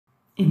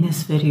In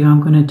this video,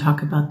 I'm going to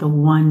talk about the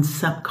one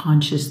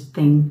subconscious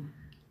thing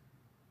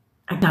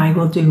a guy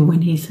will do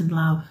when he's in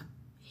love.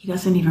 He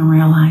doesn't even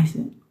realize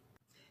it.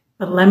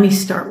 But let me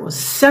start with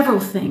several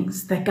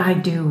things that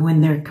guys do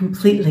when they're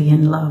completely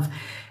in love,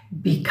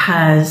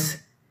 because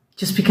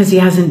just because he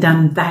hasn't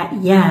done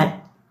that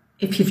yet,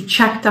 if you've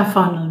checked off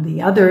on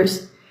the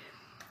others,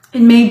 it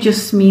may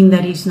just mean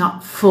that he's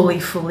not fully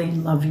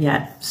in love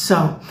yet.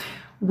 So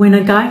when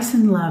a guy's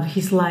in love,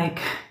 he's like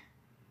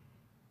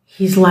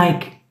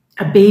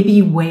a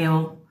baby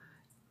whale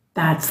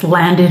that's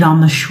landed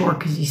on the shore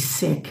because he's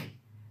sick.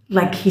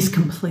 Like he's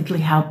completely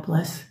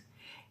helpless.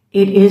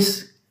 It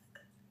is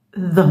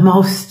the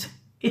most,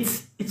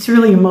 it's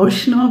really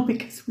emotional,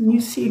 because when you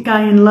see a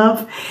guy in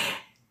love,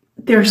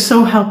 they're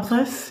so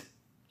helpless.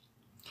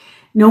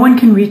 No one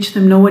can reach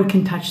them. No one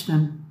can touch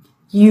them.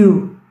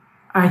 You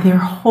are their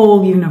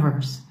whole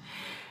universe.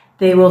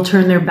 They will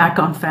turn their back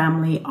on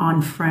family,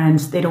 on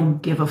friends. They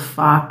don't give a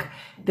fuck.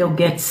 They'll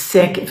get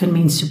sick if it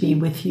means to be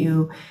with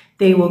you.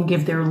 They will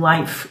give their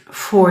life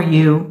for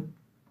you.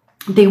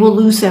 They will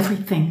lose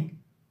everything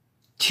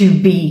to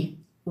be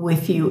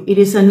with you. It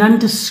is an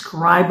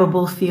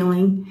undescribable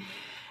feeling.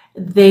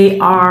 They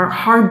are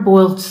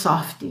hard-boiled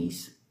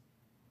softies.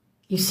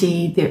 You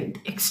see, their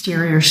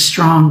exterior is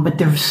strong, but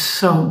they're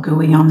so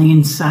gooey on the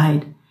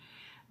inside.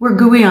 We're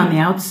gooey on the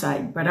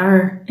outside, but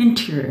our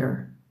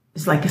interior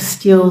is like a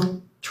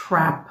steel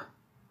trap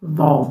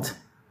vault.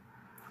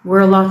 We're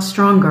a lot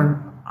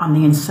stronger on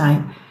the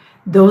inside.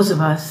 Those of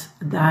us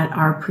that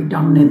are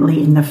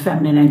predominantly in the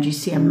feminine energy,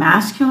 see a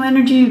masculine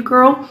energy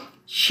girl,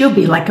 she'll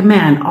be like a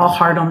man, all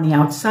hard on the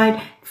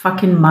outside,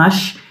 fucking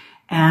mush,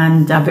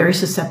 and very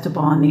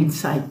susceptible on the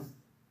inside.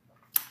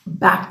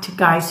 Back to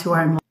guys who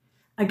are in love.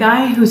 A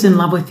guy who's in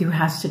love with you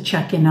has to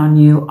check in on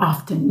you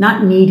often,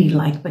 not needy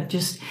like, but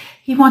just,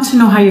 he wants to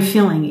know how you're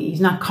feeling. He's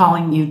not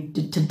calling you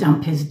to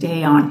dump his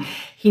day on.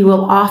 He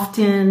will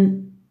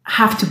often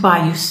have to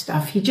buy you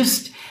stuff.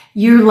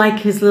 You're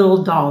like his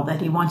little doll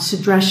that he wants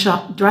to dress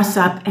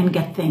up and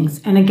get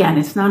things. And again,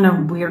 it's not in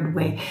a weird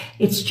way.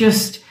 It's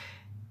just,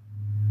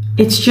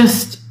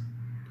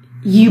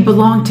 you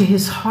belong to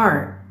his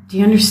heart. Do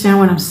you understand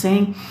what I'm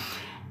saying?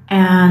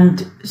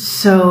 And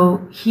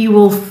so he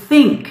will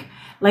think,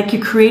 like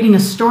you're creating a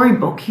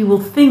storybook, he will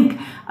think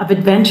of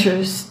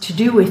adventures to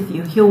do with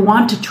you. He'll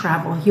want to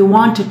travel. He'll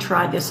want to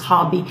try this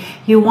hobby.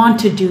 He'll want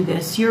to do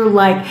this. You're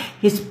like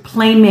his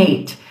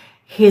playmate,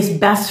 his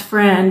best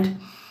friend,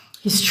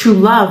 his true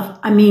love.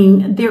 I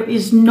mean, there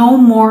is no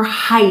more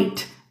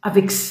height of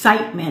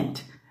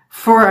excitement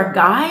for a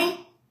guy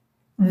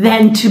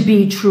than to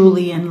be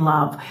truly in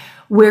love,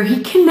 where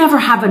he can never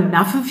have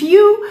enough of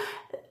you.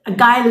 A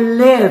guy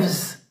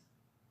lives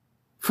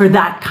for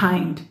that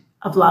kind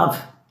of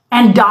love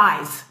and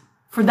dies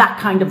for that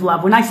kind of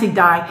love. When I say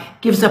die,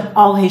 gives up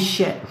all his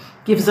shit,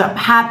 gives up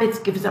habits,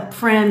 gives up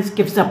friends,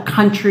 gives up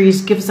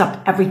countries, gives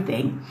up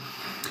everything.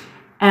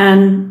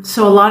 And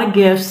so a lot of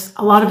gifts,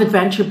 a lot of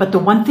adventure, but the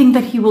one thing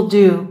that he will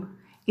do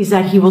is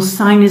that he will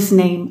sign his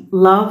name,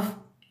 love,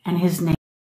 and his name.